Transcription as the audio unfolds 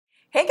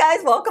Hey guys,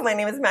 welcome. My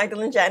name is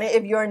MagdalineJanet.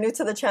 If you are new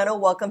to the channel,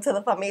 welcome to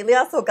the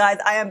familia. So guys,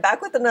 I am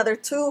back with another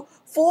 2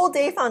 full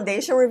day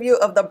foundation review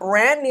of the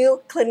brand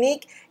new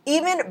Clinique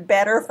Even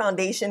Better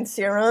Foundation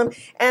Serum.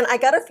 And I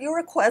got a few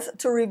requests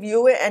to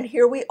review it, and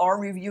here we are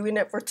reviewing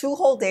it for 2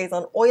 whole days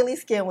on oily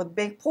skin with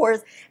big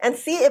pores and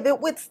see if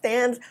it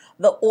withstands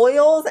the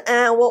oils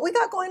and what we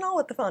got going on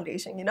with the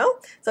foundation, you know?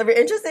 So if you're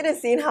interested in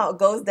seeing how it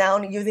goes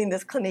down using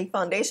this Clinique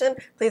foundation,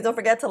 please don't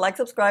forget to like,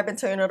 subscribe, and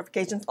turn your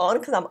notifications on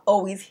because I'm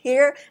always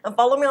here. And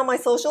follow me on my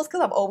socials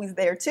because I'm always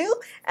there too.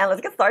 And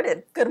let's get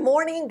started. Good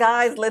morning,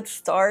 guys. Let's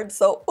start.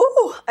 So,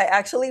 I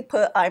actually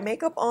put eye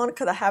makeup on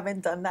because I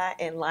haven't done that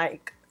in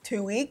like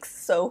 2 weeks.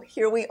 So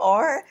here we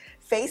are.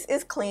 Face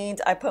is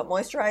cleaned. I put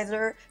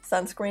moisturizer,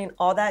 sunscreen,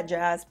 all that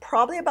jazz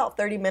probably about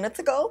 30 minutes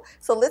ago.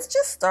 So let's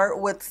just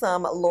start with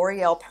some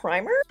L'Oreal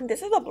primer.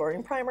 This is a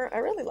blurring primer. I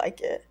really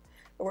like it.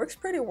 It works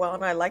pretty well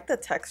and I like the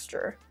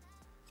texture.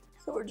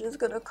 So we're just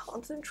gonna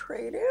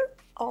concentrate it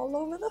all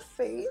over the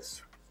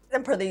face.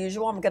 And per the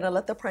usual, I'm gonna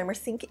let the primer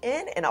sink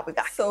in and I'll be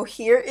back. So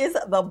here is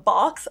the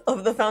box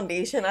of the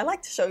foundation. I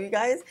like to show you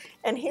guys.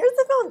 And here's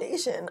the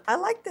foundation. I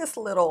like this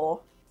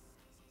little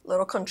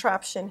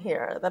contraption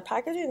here. The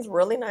packaging is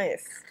really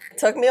nice. It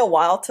took me a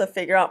while to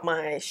figure out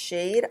my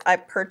shade. I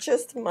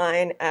purchased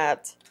mine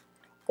at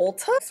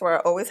Ulta, where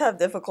I always have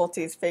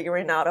difficulties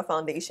figuring out a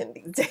foundation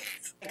these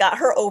days. I got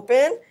her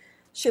open.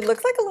 She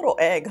looks like a little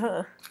egg,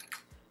 huh?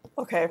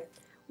 Okay,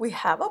 we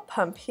have a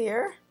pump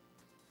here.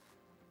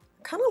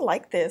 Kind of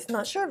like this.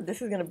 Not sure if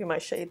this is gonna be my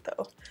shade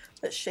though.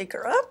 Let's shake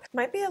her up.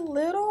 Might be a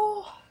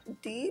little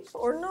deep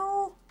or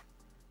no.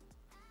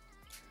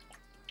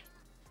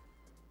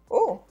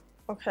 Oh,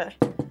 okay.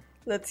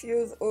 Let's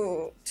use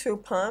 2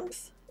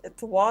 pumps.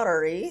 It's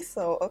watery,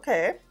 so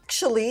okay.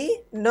 Actually,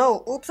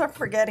 no, oops, I'm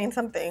forgetting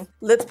something.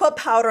 Let's put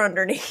powder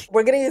underneath.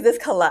 We're gonna use this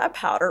Collab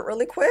powder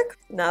really quick.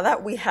 Now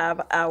that we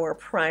have our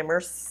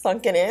primer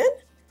sunken in,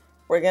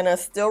 we're gonna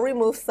still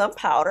remove some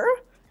powder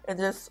and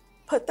just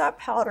put that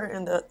powder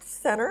in the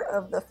center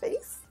of the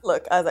face.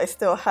 Look, as I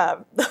still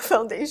have the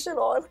foundation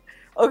on.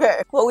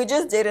 Okay, what we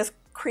just did is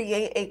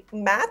create a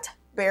matte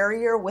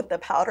barrier with the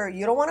powder.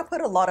 You don't want to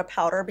put a lot of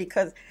powder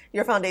because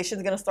your foundation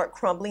is going to start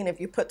crumbling if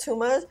you put too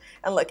much.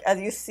 And look, as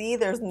you see,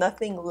 there's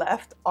nothing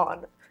left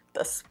on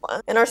the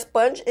sponge. And our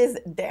sponge is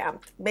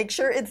damp. Make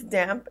sure it's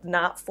damp,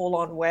 not full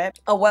on wet.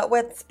 A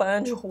wet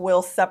sponge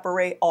will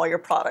separate all your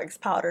products,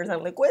 powders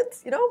and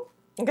liquids, you know?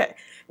 Okay,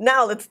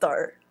 now let's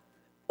start.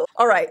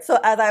 All right, so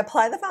as I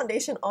apply the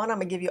foundation on, I'm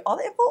gonna give you all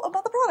the info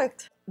about the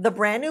product. The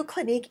brand new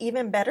Clinique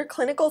Even Better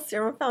Clinical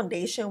Serum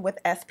Foundation with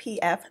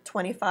SPF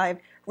 25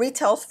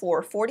 retails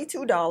for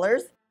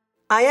 $42.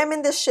 I am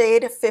in the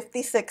shade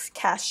 56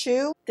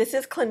 Cashew. This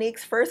is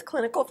Clinique's first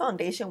clinical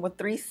foundation with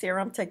 3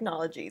 serum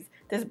technologies.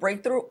 This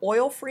breakthrough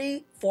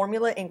oil-free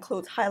formula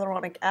includes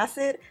hyaluronic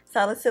acid,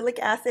 salicylic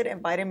acid, and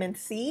vitamin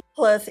C,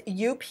 plus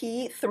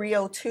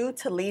UP302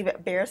 to leave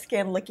bare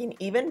skin looking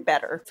even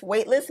better. It's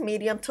weightless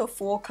medium to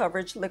full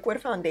coverage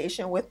liquid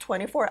foundation with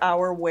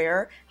 24-hour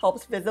wear,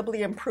 helps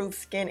visibly improve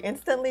skin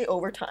instantly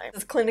over time.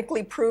 It's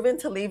clinically proven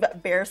to leave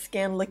bare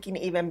skin looking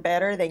even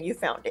better than you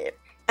found it.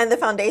 And the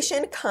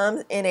foundation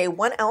comes in a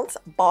 1-ounce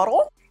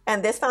bottle,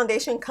 and this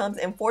foundation comes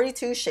in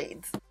 42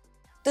 shades.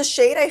 The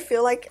shade I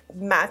feel like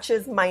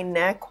matches my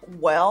neck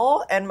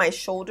well, and my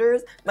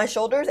shoulders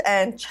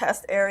and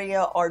chest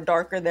area are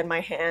darker than my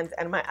hands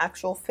and my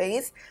actual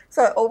face.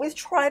 So I always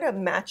try to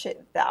match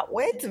it that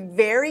way. It's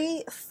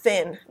very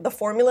thin. The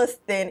formula is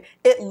thin.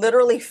 It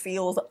literally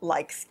feels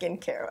like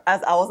skincare.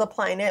 As I was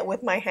applying it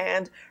with my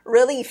hand,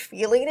 really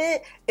feeling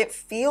it, it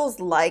feels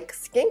like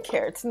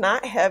skincare. It's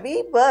not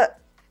heavy, but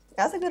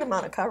that's a good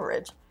amount of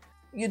coverage.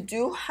 You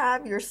do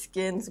have your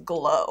skin's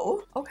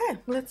glow. Okay,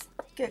 let's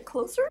get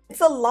closer.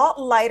 It's a lot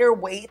lighter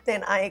weight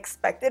than I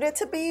expected it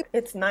to be.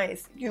 It's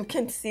nice. You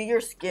can see your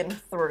skin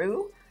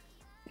through.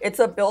 It's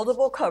a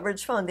buildable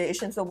coverage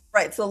foundation. So,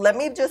 right, so let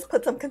me just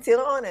put some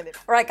concealer on it.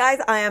 All right, guys,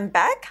 I am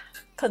back.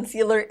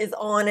 Concealer is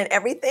on and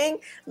everything.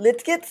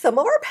 Let's get some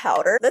of our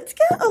powder. Let's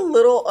get a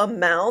little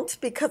amount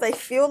because I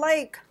feel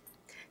like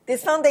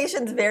this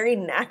foundation is very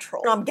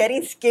natural. I'm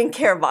getting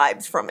skincare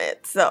vibes from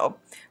it. So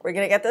we're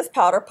gonna get this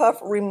powder puff,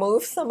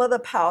 remove some of the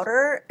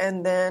powder,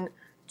 and then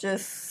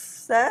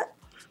just set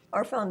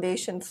our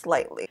foundation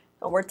slightly.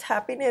 And we're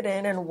tapping it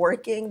in and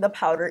working the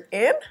powder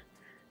in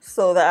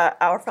so that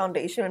our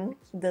foundation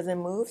doesn't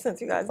move.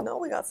 Since you guys know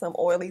we got some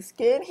oily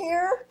skin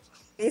here.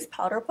 These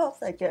powder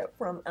puffs I get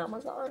from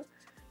Amazon,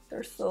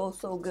 they're so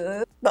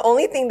good. The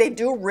only thing, they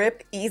do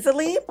rip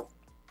easily,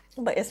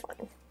 but it's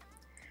fine.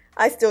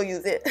 I still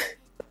use it.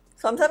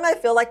 Sometimes I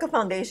feel like a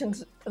foundation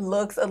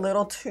looks a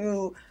little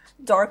too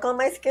dark on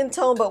my skin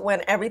tone, but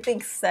when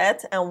everything's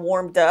set and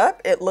warmed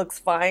up, it looks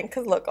fine.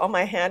 Because look, on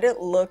my hand, it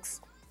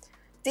looks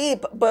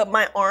deep, but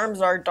my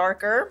arms are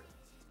darker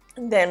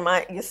than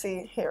you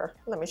see here.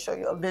 Let me show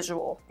you a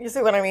visual. You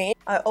see what I mean?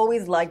 I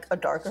always like a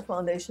darker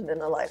foundation than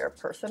a lighter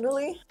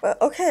personally.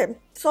 But okay,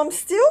 so I'm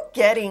still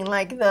getting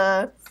like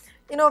the,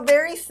 you know,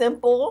 very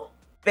simple,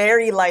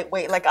 very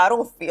lightweight. Like I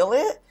don't feel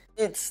it.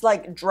 It's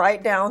like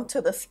dried down to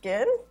the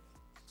skin.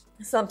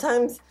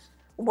 sometimes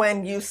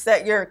when you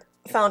set your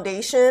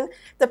foundation,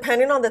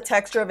 depending on the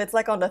texture, if it's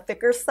like on the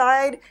thicker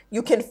side,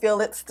 you can feel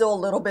it still a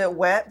little bit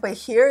wet, but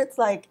here it's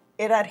like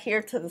it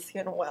adhered to the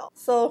skin well.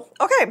 So,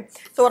 okay,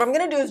 so what I'm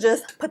gonna do is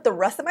just put the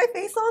rest of my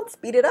face on,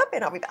 speed it up,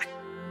 and I'll be back.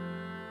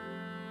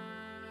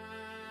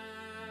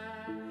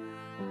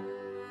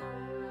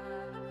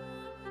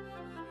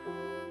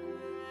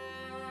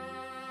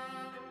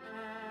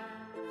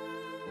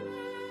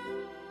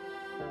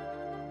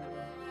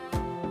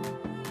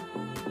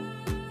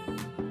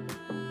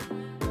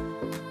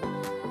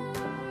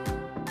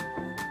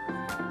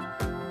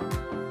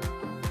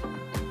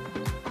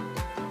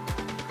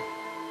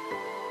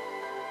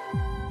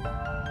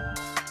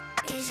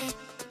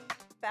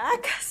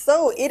 Back.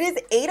 So it is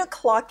 8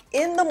 o'clock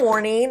in the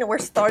morning. We're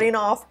starting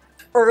off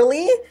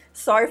early.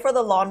 Sorry for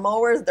the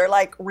lawnmowers. They're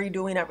like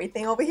redoing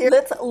everything over here.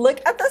 Let's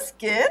look at the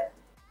skin.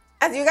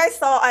 As you guys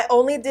saw, I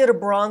only did a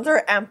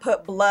bronzer and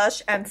put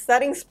blush and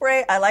setting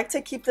spray. I like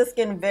to keep the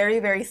skin very,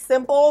 very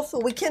simple so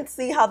we can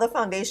see how the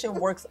foundation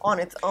works on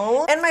its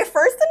own. And my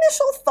first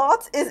initial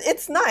thoughts is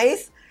it's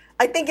nice.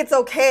 I think it's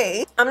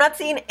okay. I'm not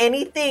seeing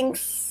anything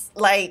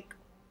like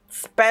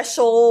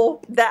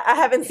special that I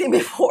haven't seen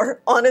before.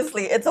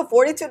 Honestly, it's a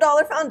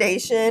 $42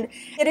 foundation.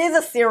 It is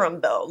a serum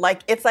though.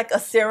 Like it's like a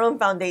serum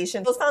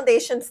foundation. Those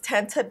foundations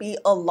tend to be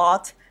a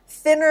lot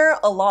thinner,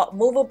 a lot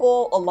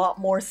movable, a lot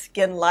more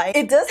skin-like.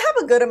 It does have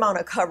a good amount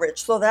of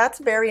coverage, so that's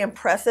very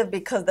impressive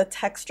because the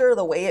texture,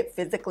 the way it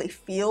physically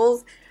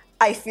feels,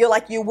 I feel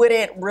like you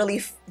wouldn't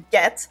really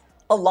get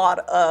a lot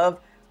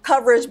of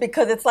coverage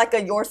because it's like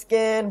a your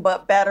skin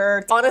but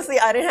better. Honestly,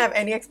 I didn't have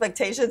any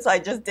expectations, so I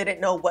just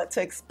didn't know what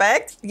to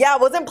expect. Yeah, I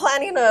wasn't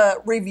planning on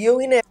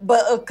reviewing it,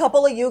 but a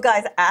couple of you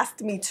guys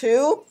asked me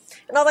to,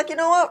 and I was like, you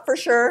know what, for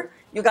sure,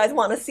 you guys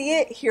want to see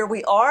it, here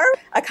we are.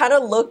 I kind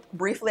of looked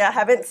briefly. I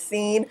haven't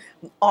seen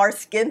our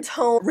skin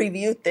tone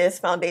review this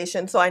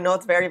foundation, so I know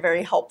it's very,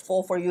 very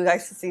helpful for you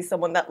guys to see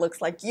someone that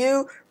looks like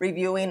you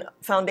reviewing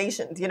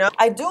foundations, you know.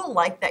 I do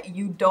like that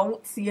you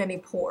don't see any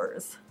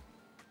pores.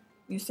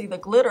 You see the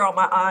glitter on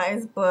my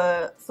eyes,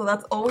 but so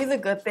that's always a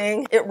good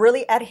thing. It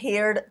really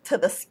adhered to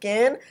the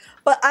skin,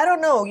 but I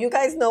don't know. You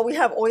guys know we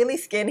have oily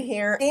skin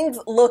here. Things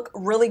look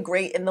really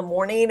great in the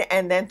morning,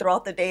 and then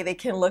throughout the day they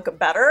can look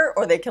better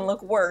or they can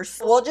look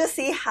worse. We'll just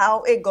see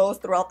how it goes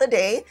throughout the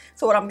day.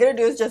 So what I'm gonna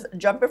do is just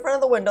jump in front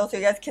of the window so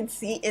you guys can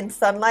see in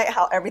sunlight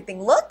how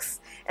everything looks,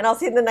 and I'll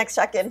see you in the next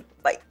check-in.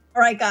 Bye.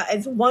 All right,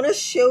 guys, want to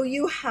show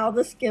you how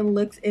the skin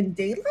looks in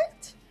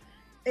daylight,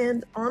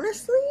 and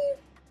honestly,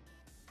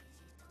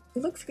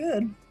 it looks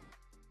good.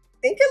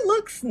 I think it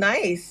looks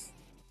nice,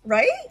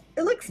 right?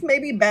 It looks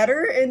maybe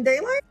better in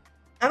daylight.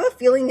 I have a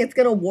feeling it's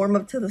gonna warm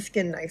up to the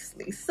skin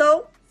nicely.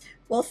 So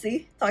we'll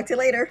see. Talk to you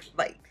later.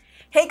 Bye.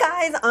 Hey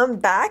guys, I'm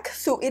back.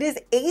 So it is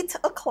 8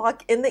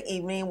 o'clock in the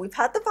evening. We've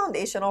had the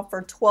foundation off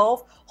for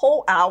 12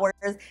 whole hours.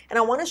 And I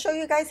want to show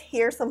you guys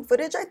here some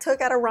footage I took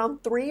at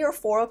around 3 or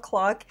 4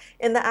 o'clock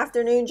in the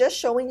afternoon, just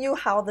showing you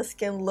how the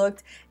skin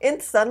looked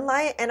in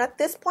sunlight. And at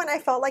this point, I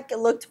felt like it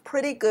looked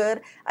pretty good.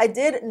 I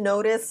did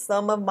notice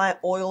some of my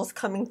oils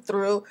coming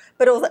through,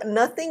 but it was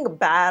nothing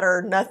bad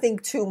or nothing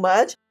too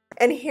much.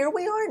 And here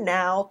we are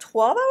now,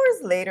 12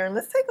 hours later, and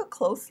let's take a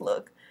close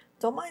look.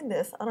 Don't mind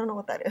this. I don't know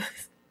what that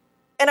is.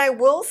 And I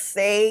will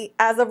say,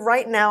 as of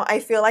right now,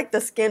 I feel like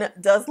the skin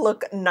does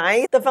look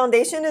nice. The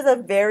foundation is a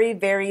very,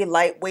 very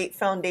lightweight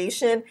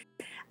foundation.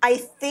 I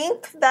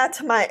think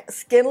that my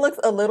skin looks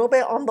a little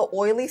bit on the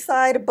oily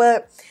side,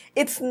 but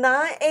it's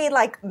not a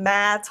like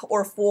matte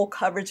or full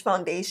coverage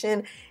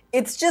foundation.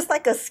 It's just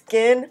like a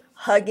skin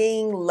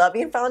hugging,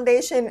 loving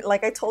foundation.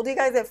 Like I told you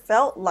guys, it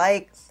felt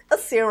like a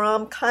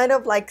serum, kind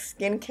of like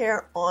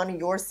skincare on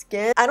your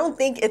skin. I don't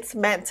think it's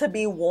meant to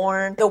be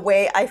worn the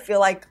way I feel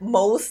like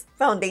most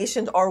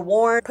foundations are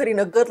worn, putting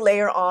a good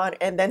layer on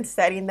and then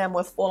setting them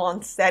with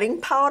full-on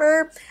setting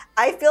powder.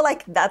 I feel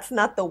like that's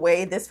not the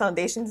way this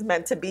foundation is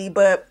meant to be,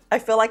 but I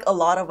feel like a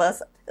lot of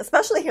us,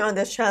 especially here on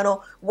this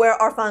channel, wear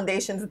our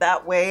foundations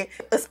that way.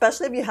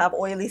 Especially if you have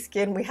oily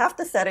skin, we have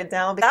to set it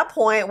down. At that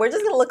point, we're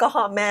just gonna look a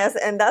hot mess,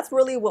 and that's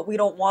really what we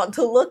don't want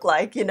to look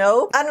like, you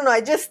know? I don't know, I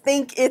just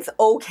think it's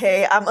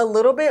okay. I'm a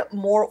little bit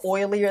more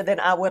oilier than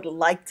I would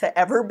like to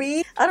ever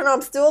be. I don't know,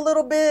 I'm still a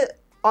little bit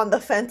on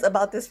the fence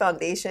about this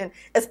foundation,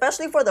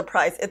 especially for the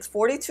price. It's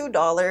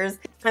 $42.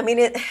 I mean,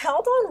 it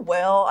held on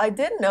well. I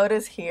did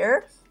notice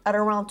here at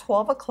around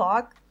 12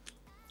 o'clock,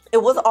 it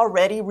was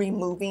already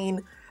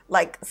removing,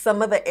 like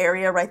some of the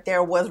area right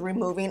there was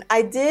removing.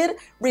 I did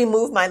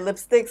remove my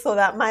lipstick, so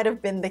that might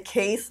have been the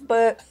case,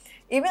 but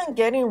even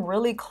getting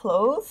really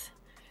close,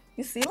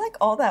 you see like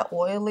all that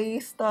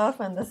oily stuff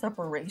and the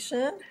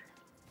separation.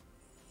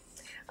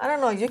 I don't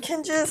know, you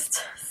can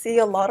just see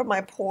a lot of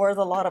my pores,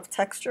 a lot of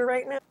texture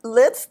right now.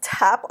 Let's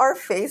tap our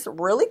face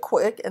really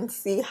quick and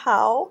see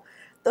how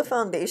the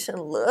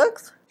foundation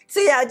looks. So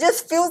yeah, it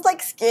just feels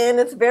like skin.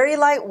 It's very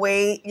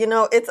lightweight, you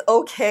know, it's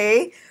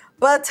okay.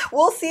 But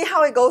we'll see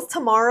how it goes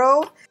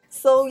tomorrow.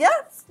 So yeah,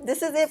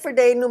 this is it for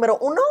day numero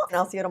uno, and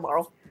I'll see you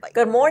tomorrow.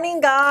 Good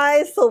morning,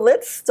 guys. So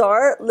let's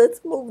start.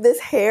 Let's move this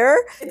hair.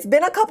 It's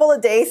been a couple of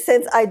days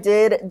since I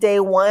did day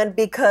one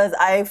because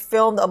I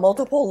filmed a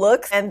multiple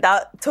looks and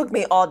that took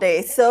me all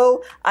day.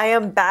 So I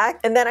am back,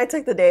 and then I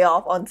took the day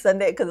off on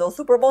Sunday because it was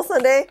Super Bowl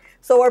Sunday.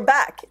 So we're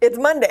back. It's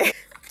Monday.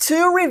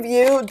 To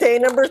review day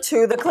number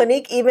 2, the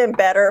Clinique Even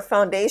Better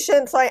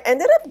foundation. So I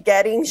ended up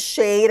getting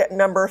shade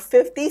number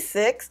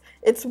 56.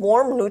 It's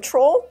warm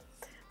neutral.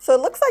 So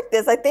it looks like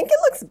this. I think it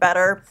looks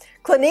better.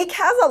 Clinique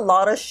has a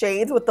lot of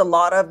shades with a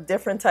lot of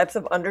different types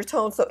of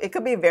undertones, so it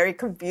could be very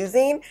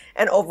confusing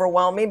and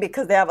overwhelming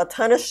because they have a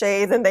ton of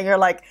shades and then you're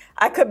like,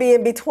 I could be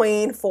in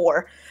between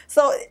 4.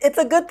 So it's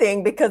a good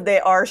thing because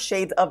there are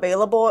shades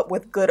available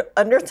with good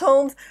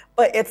undertones,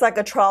 but it's like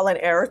a trial and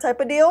error type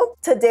of deal.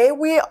 Today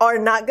we are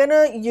not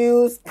gonna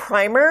use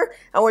primer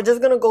and we're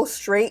just gonna go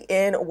straight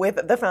in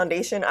with the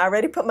foundation. I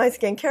already put my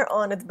skincare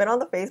on. It's been on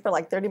the face for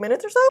like 30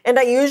 minutes or so. And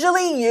I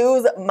usually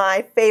use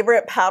my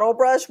favorite paddle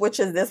brush, which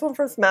is this one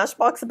from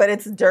Smashbox, but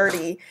it's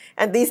dirty.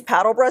 And these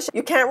paddle brushes,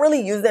 you can't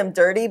really use them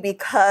dirty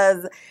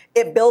because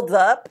it builds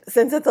up.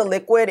 Since it's a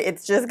liquid,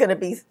 it's just gonna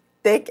be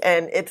thick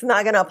and it's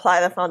not going to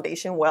apply the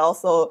foundation well.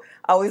 So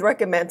I always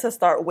recommend to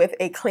start with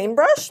a clean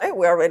brush. Right,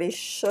 we already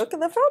shook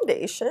the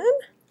foundation.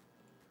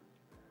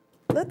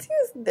 Let's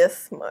use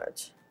this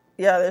much.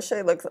 Yeah, this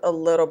shade looks a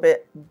little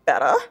bit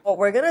better. What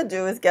we're going to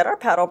do is get our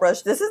paddle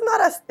brush. This is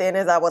not as thin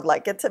as I would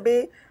like it to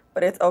be,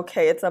 but it's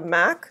okay. It's a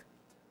MAC.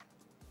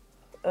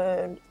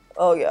 And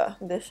oh yeah,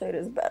 this shade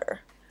is better.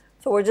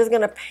 So we're just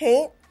going to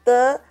paint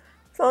the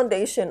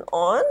foundation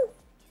on.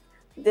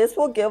 This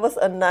will give us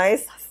a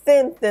nice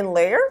thin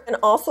layer, and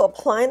also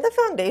applying the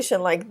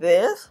foundation like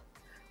this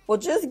will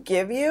just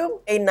give you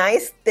a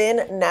nice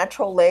thin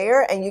natural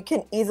layer, and you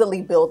can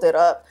easily build it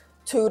up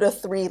 2 to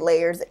 3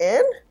 layers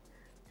in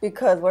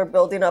because we're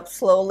building up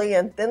slowly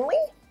and thinly.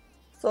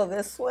 So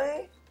this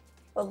way,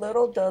 a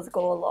little does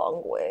go a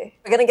long way.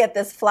 We're gonna get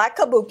this flat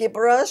kabuki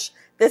brush.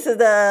 This is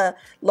the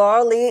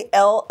Laura Lee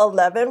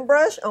L11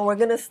 brush, and we're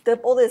gonna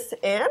stipple this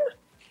in,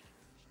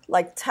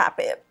 like tap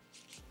it.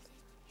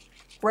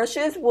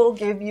 Brushes will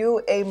give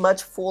you a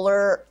much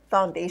fuller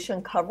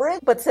foundation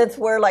coverage, but since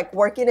we're like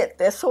working it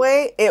this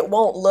way, it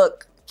won't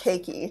look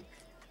cakey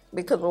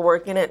because we're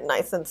working it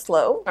nice and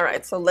slow. All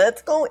right, so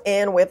let's go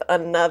in with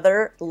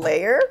another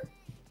layer.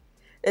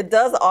 It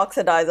does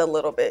oxidize a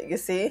little bit, you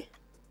see?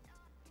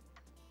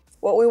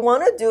 What we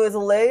want to do is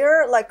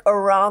layer like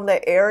around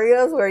the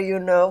areas where you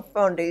know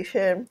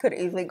foundation could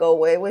easily go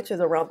away, which is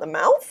around the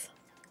mouth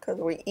because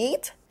we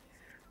eat,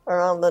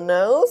 around the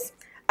nose.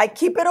 I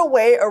keep it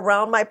away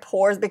around my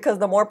pores because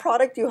the more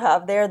product you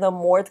have there, the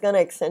more it's going to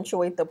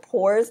accentuate the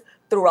pores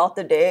throughout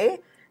the day,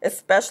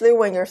 especially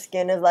when your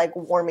skin is like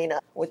warming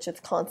up, which it's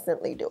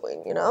constantly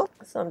doing, you know?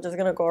 So I'm just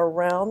going to go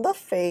around the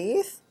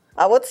face.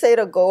 I would say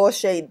to go a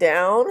shade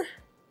down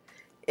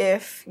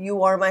if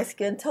you are my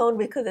skin tone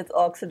because it's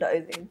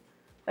oxidizing.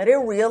 I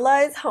didn't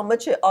realize how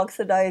much it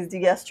oxidized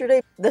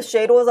yesterday. The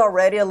shade was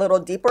already a little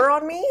deeper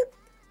on me,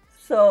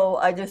 so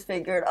I just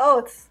figured, oh,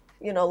 it's,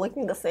 you know,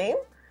 looking the same.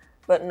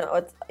 But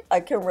no, I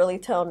can really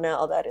tell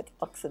now that it's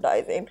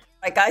oxidizing. All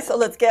right, guys, so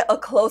let's get a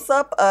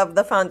close-up of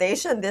the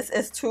foundation. This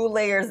is 2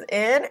 layers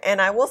in,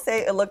 and I will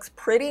say it looks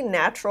pretty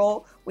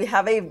natural. We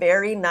have a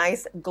very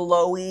nice,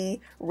 glowy,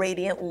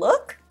 radiant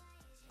look.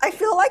 I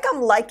feel like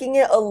I'm liking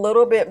it a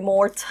little bit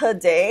more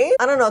today.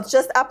 I don't know, it's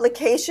just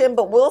application,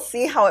 but we'll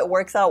see how it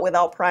works out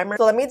without primer.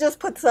 So let me just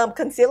put some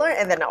concealer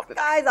and then I'll be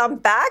back. Guys, I'm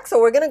back. So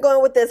we're gonna go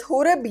in with this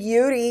Huda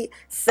Beauty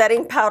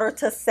setting powder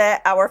to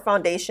set our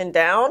foundation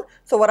down.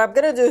 So what I'm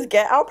gonna do is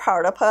get our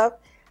powder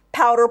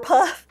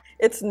puff.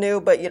 It's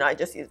new, but you know, I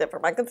just used it for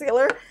my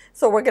concealer.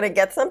 So we're gonna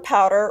get some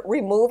powder,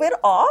 remove it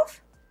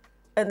off,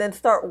 and then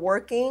start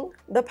working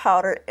the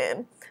powder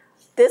in.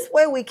 This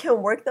way we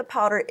can work the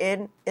powder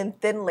in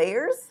thin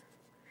layers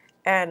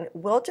and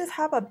we'll just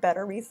have a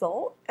better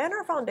result and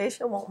our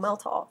foundation won't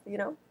melt off, you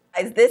know?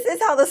 Guys, this is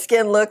how the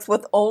skin looks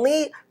with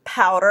only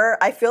powder.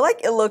 I feel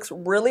like it looks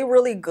really,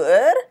 really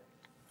good.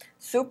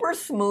 Super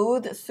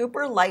smooth,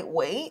 super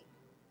lightweight.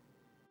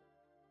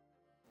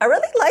 I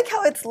really like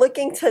how it's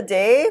looking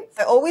today.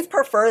 I always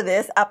prefer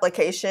this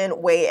application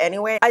way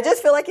anyway. I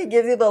just feel like it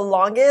gives you the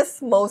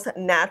longest, most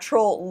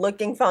natural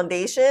looking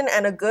foundation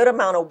and a good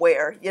amount of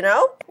wear, you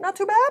know? Not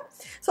too bad.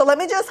 So let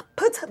me just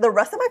put the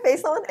rest of my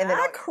face on and then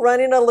I'm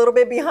running a little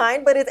bit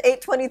behind, but it's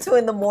 8:22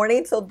 in the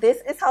morning. So this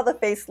is how the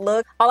face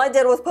looks. All I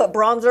did was put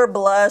bronzer,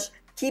 blush,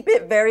 keep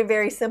it very,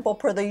 very simple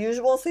per the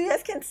usual so you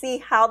guys can see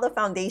how the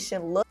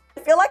foundation looks.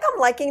 I feel like I'm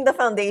liking the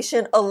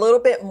foundation a little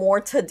bit more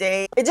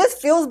today. It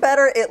just feels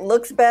better. It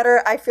looks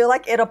better. I feel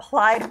like it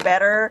applied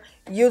better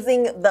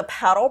using the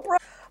paddle brush.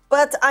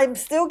 But I'm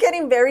still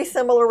getting very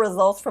similar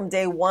results from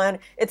day one.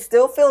 It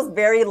still feels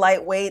very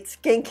lightweight,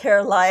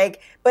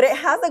 skincare-like, but it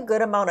has a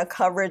good amount of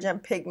coverage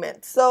and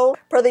pigment. So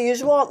per the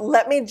usual,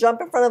 let me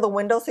jump in front of the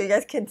window so you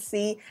guys can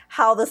see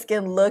how the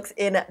skin looks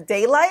in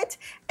daylight.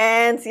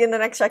 And see you in the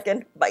next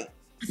check-in. Bye.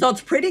 So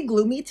it's pretty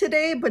gloomy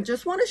today, but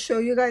just want to show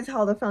you guys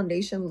how the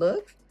foundation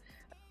looks.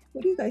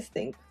 What do you guys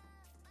think?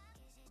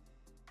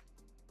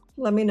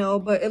 Let me know,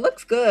 but it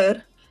looks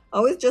good. I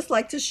always just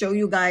like to show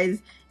you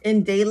guys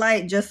in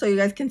daylight just so you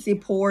guys can see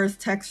pores,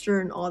 texture,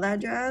 and all that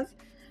jazz.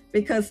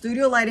 Because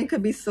studio lighting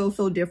could be so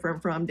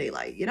different from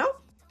daylight, you know?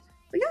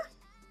 But yeah.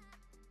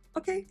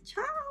 Okay,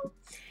 ciao.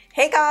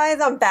 Hey guys,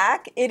 I'm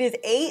back. It is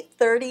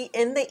 8:30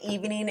 in the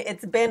evening.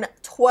 It's been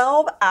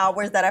 12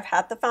 hours that I've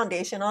had the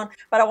foundation on,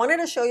 but I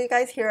wanted to show you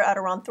guys here at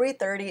around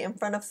 3:30 in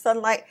front of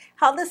sunlight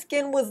how the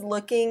skin was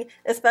looking,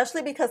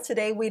 especially because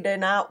today we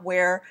did not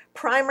wear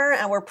primer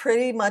and we're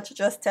pretty much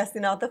just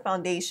testing out the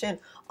foundation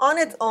on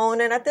its own.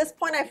 And at this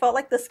point, I felt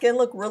like the skin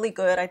looked really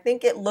good. I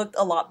think it looked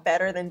a lot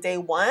better than day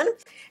one.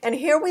 And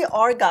here we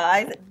are,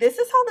 guys. This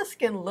is how the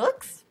skin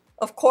looks.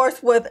 Of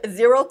course, with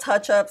zero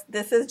touch-ups,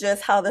 this is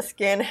just how the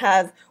skin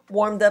has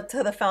warmed up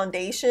to the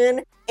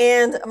foundation.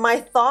 And my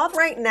thought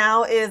right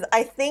now is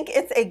I think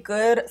it's a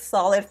good,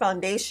 solid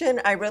foundation.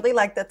 I really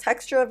like the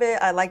texture of it.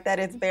 I like that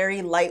it's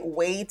very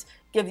lightweight,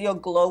 gives you a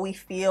glowy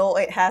feel.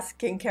 It has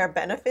skincare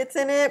benefits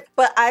in it,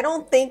 but I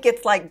don't think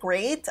it's like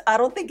great. I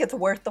don't think it's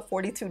worth the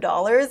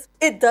 $42.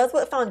 It does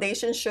what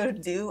foundation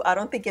should do. I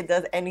don't think it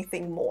does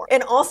anything more.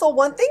 And also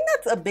one thing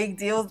that's a big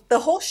deal, the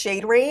whole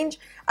shade range.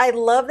 I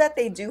love that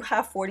they do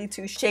have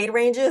 42 shade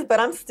ranges, but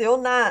I'm still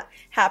not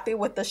happy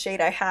with the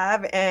shade I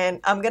have, and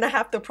I'm gonna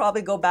have to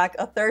probably go back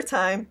a third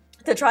time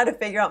to try to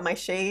figure out my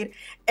shade.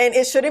 And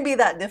it shouldn't be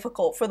that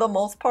difficult. For the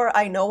most part,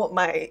 I know what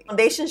my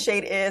foundation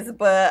shade is,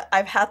 but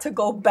I've had to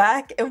go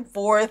back and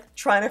forth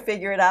trying to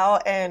figure it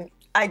out, and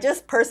I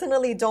just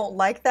personally don't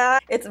like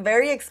that. It's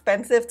very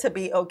expensive to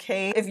be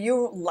okay. If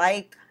you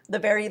like the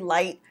very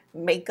light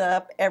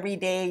makeup every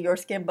day, your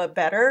skin but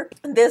better,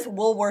 this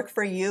will work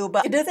for you,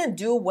 but it doesn't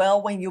do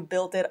well when you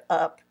build it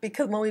up,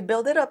 because when we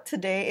build it up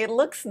today, it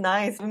looks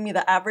nice, giving me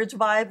the average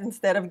vibe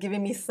instead of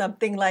giving me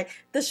something like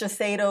the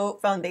Shiseido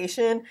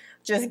foundation.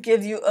 Just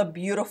gives you a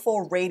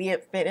beautiful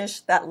radiant finish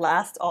that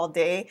lasts all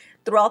day.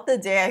 Throughout the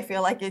day, I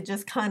feel like it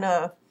just kind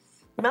of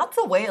melts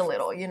away a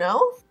little, you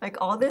know? Like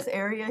all this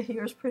area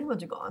here is pretty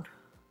much gone.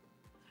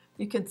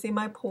 You can see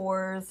my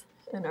pores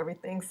and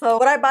everything. So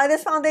would I buy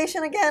this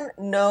foundation again?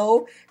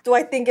 No. Do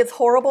I think it's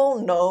horrible?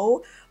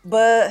 No.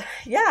 But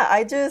yeah,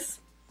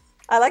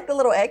 I like the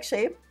little egg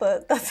shape,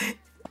 but that's it.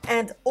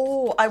 And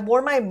oh, I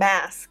wore my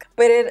mask,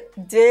 but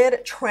it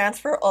did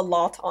transfer a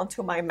lot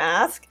onto my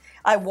mask.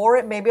 I wore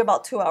it maybe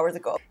about 2 hours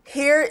ago.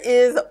 Here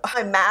is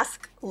how my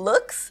mask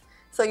looks.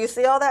 So you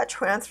see all that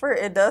transfer?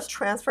 It does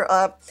transfer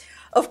up.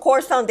 Of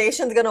course,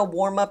 foundation is gonna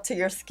warm up to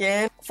your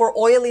skin. For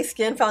oily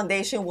skin,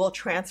 foundation will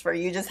transfer.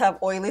 You just have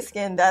oily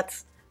skin,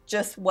 that's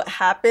just what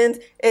happens.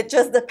 It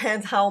just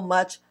depends how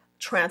much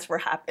transfer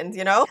happens,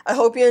 you know? I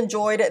hope you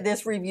enjoyed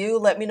this review.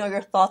 Let me know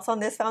your thoughts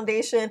on this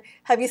foundation.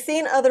 Have you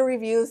seen other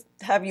reviews?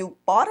 Have you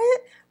bought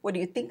it? What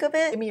do you think of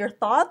it? Give me your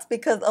thoughts,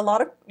 because a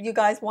lot of you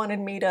guys wanted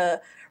me to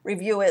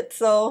review it.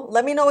 So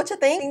let me know what you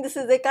think. This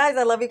is it, guys.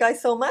 I love you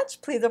guys so much.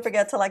 Please don't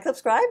forget to like,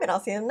 subscribe, and I'll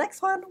see you in the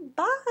next one.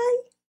 Bye.